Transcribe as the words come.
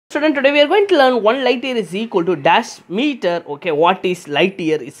Student, today we are going to learn 1 light year is equal to dash meter. Okay, what is light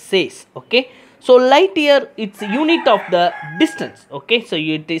year? It says. Okay, so light year, it's a unit of the distance. Okay, so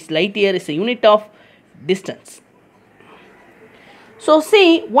it is light year is a unit of distance. So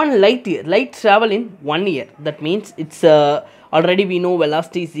say 1 light year, light travel in 1 year. That means it's already we know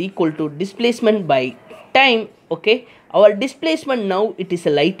velocity is equal to displacement by time. Okay, our displacement now it is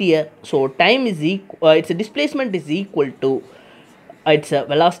a light year. So time is equal. Its a displacement is equal to its a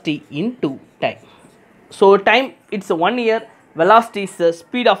velocity into time. So time, it's a 1 year. Velocity is the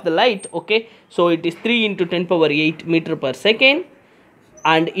speed of the light. Okay, so it is 3 into 10 power 8 meter per second,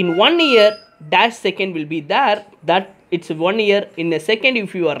 and in 1 year dash second will be there. That it's 1 year in a second.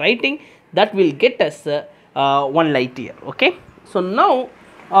 If you are writing, that will get us 1 light year. Okay, so now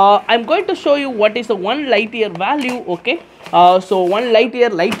I'm going to show you what is the 1 light year value. Okay, so 1 light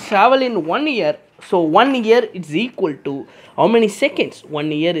year, light travel in 1 year. So 1 year is equal to how many seconds?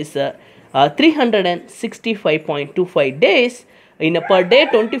 1 year is 365.25 days. In a per day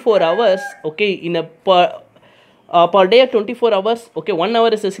 24 hours. Okay, in a per day 24 hours. Okay, 1 hour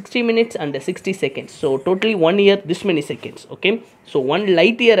is 60 minutes and 60 seconds. So totally 1 year this many seconds. Okay, so 1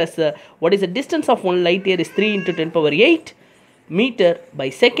 light year as what is the distance of 1 light year is 3 into 10 power 8 meter by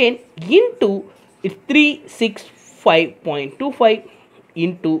second into 365.25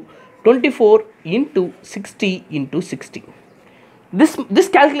 into 24 into 60 into 60. This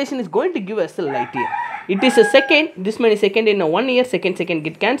calculation is going to give us a light year. It is a second, this many second in a 1 year, second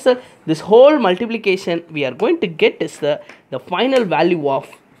get cancelled. This whole multiplication we are going to get is the final value of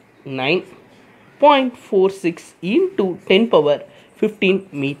 9.46 into 10 power 15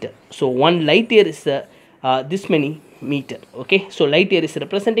 meter. So 1 light year is this many meter. Okay, so light year is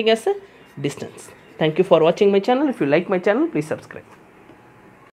representing as a distance. Thank you for watching my channel. If you like my channel, please subscribe.